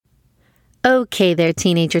Okay there,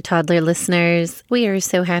 teenager toddler listeners. We are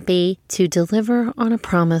so happy to deliver on a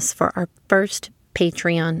promise for our first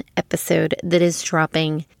Patreon episode that is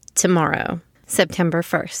dropping tomorrow, September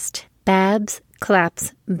 1st. Babs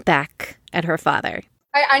claps back at her father.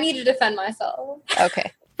 I need to defend myself.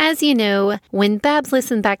 Okay. As you know, when Babs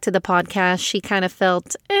listened back to the podcast, she kind of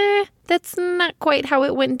felt, that's not quite how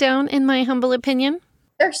it went down, in my humble opinion.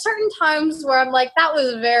 There are certain times where I'm like, that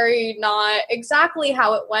was very not exactly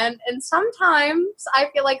how it went. And sometimes I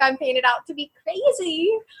feel like I'm painted out to be crazy.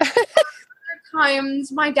 Other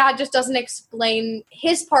times my dad just doesn't explain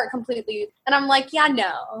his part completely. And I'm like, yeah,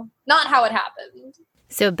 no, not how it happened.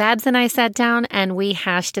 So Babs and I sat down and we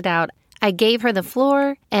hashed it out. I gave her the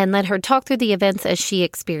floor and let her talk through the events as she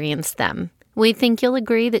experienced them. We think you'll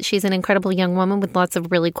agree that she's an incredible young woman with lots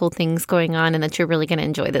of really cool things going on and that you're really going to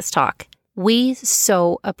enjoy this talk. We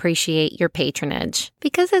so appreciate your patronage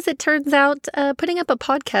because, as it turns out, putting up a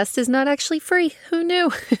podcast is not actually free. Who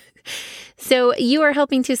knew? So you are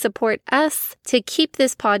helping to support us to keep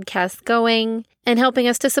this podcast going and helping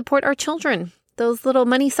us to support our children, those little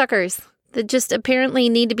money suckers that just apparently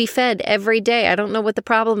need to be fed every day. I don't know what the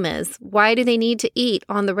problem is. Why do they need to eat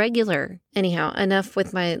on the regular? Anyhow, enough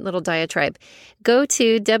with my little diatribe. Go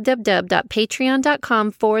to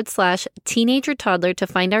www.patreon.com/teenager toddler to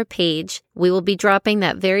find our page. We will be dropping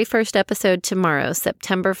that very first episode tomorrow,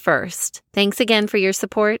 September 1st. Thanks again for your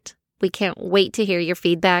support. We can't wait to hear your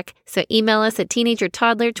feedback. So email us at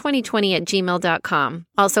teenagertoddler2020@gmail.com.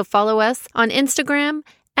 Also follow us on Instagram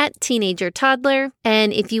at Teenager Toddler.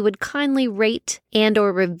 And if you would kindly rate and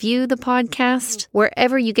or review the podcast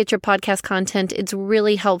wherever you get your podcast content, it's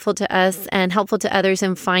really helpful to us and helpful to others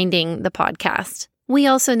in finding the podcast. We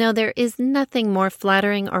also know there is nothing more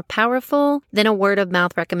flattering or powerful than a word of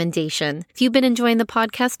mouth recommendation. If you've been enjoying the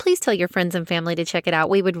podcast, please tell your friends and family to check it out.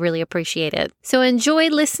 We would really appreciate it. So enjoy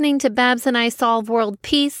listening to Babs and I Solve World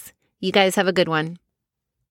Peace. You guys have a good one.